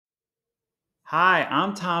Hi,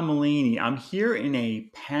 I'm Tom Mulaney. I'm here in a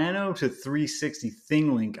Pano to 360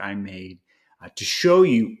 ThingLink I made to show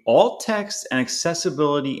you alt text and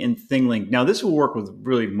accessibility in ThingLink. Now, this will work with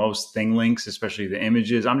really most ThingLinks, especially the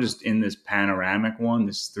images. I'm just in this panoramic one,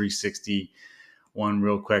 this 360 one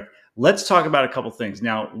real quick. Let's talk about a couple things.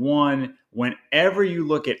 Now, one, whenever you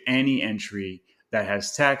look at any entry that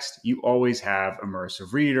has text, you always have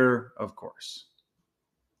immersive reader, of course.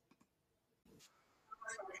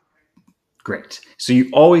 Great. So you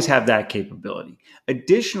always have that capability.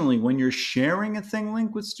 Additionally, when you're sharing a thing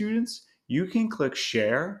link with students, you can click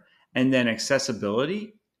share and then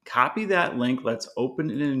accessibility. Copy that link. Let's open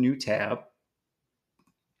it in a new tab.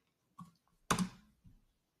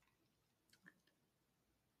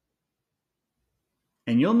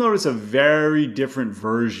 And you'll notice a very different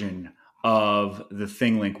version of the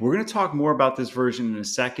thing link. We're going to talk more about this version in a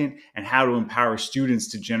second and how to empower students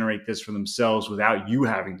to generate this for themselves without you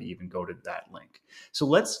having to even go to that link. So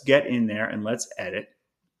let's get in there and let's edit.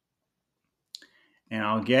 And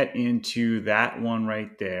I'll get into that one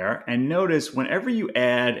right there. And notice whenever you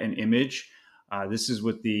add an image, this is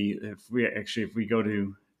with the, if we go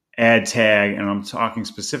to add tag, and I'm talking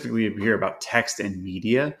specifically here about text and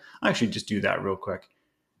media, I'll actually just do that real quick.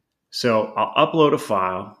 So I'll upload a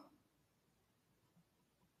file.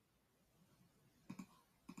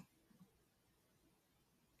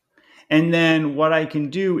 And then what I can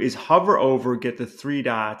do is hover over, get the three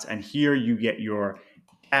dots, and here you get your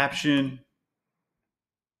caption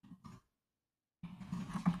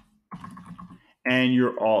and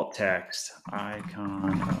your alt text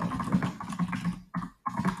icon of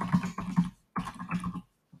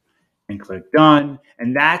and click done.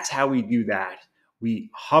 And that's how we do that. We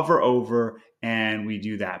hover over and we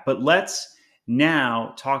do that. But let's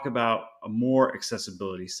now talk about a more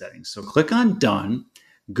accessibility settings. So click on done,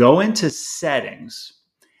 go into settings,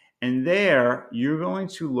 and there you're going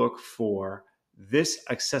to look for this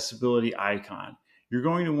accessibility icon. You're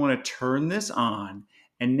going to want to turn this on.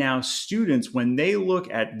 And now students, when they look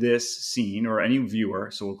at this scene or any viewer,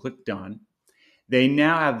 so we'll click done, they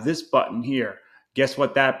now have this button here. Guess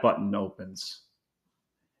what that button opens?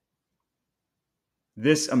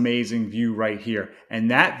 This amazing view right here. And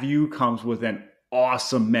that view comes with an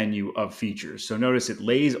awesome menu of features. So notice it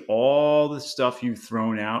lays all the stuff you've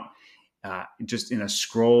thrown out just in a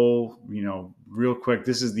scroll, real quick.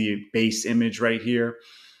 This is the base image right here.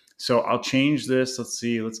 So I'll change this. Let's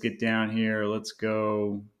see. Let's get down here. Let's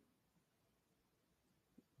go.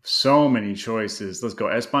 So many choices. Let's go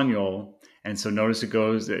Espanol. And so notice it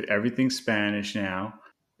goes, everything's Spanish now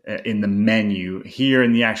in the menu. Here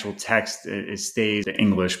in the actual text, it stays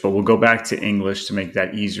English, but we'll go back to English to make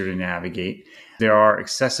that easier to navigate. There are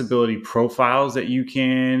accessibility profiles that you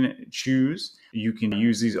can choose. You can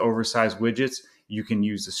use these oversized widgets. You can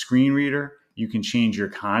use the screen reader. You can change your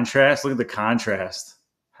contrast. Look at the contrast.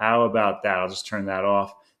 How about that? I'll just turn that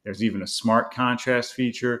off. There's even a smart contrast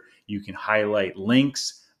feature. You can highlight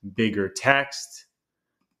links, bigger text.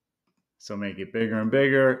 So make it bigger and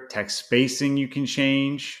bigger. Text spacing you can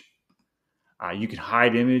change. You can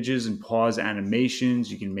hide images and pause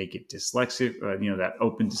animations. You can make it dyslexic, that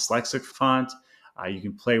open dyslexic font. You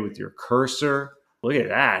can play with your cursor. Look at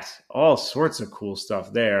that. All sorts of cool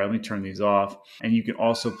stuff there. Let me turn these off. And you can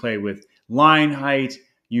also play with line height,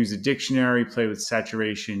 use a dictionary, play with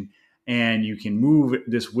saturation, and you can move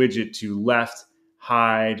this widget to left,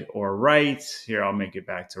 hide, or right. Here, I'll make it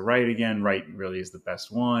back to right again. Right really is the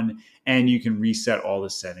best one. And you can reset all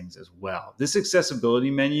the settings as well. This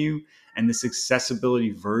accessibility menu and this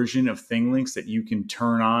accessibility version of ThingLinks that you can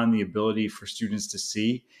turn on the ability for students to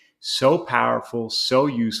see, so powerful, so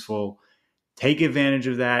useful. Take advantage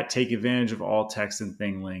of that. Take advantage of alt text and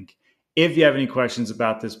ThingLink. If you have any questions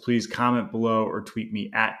about this, please comment below or tweet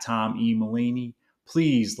me at Tom E. Mulaney.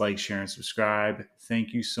 Please like, share, and subscribe.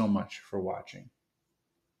 Thank you so much for watching.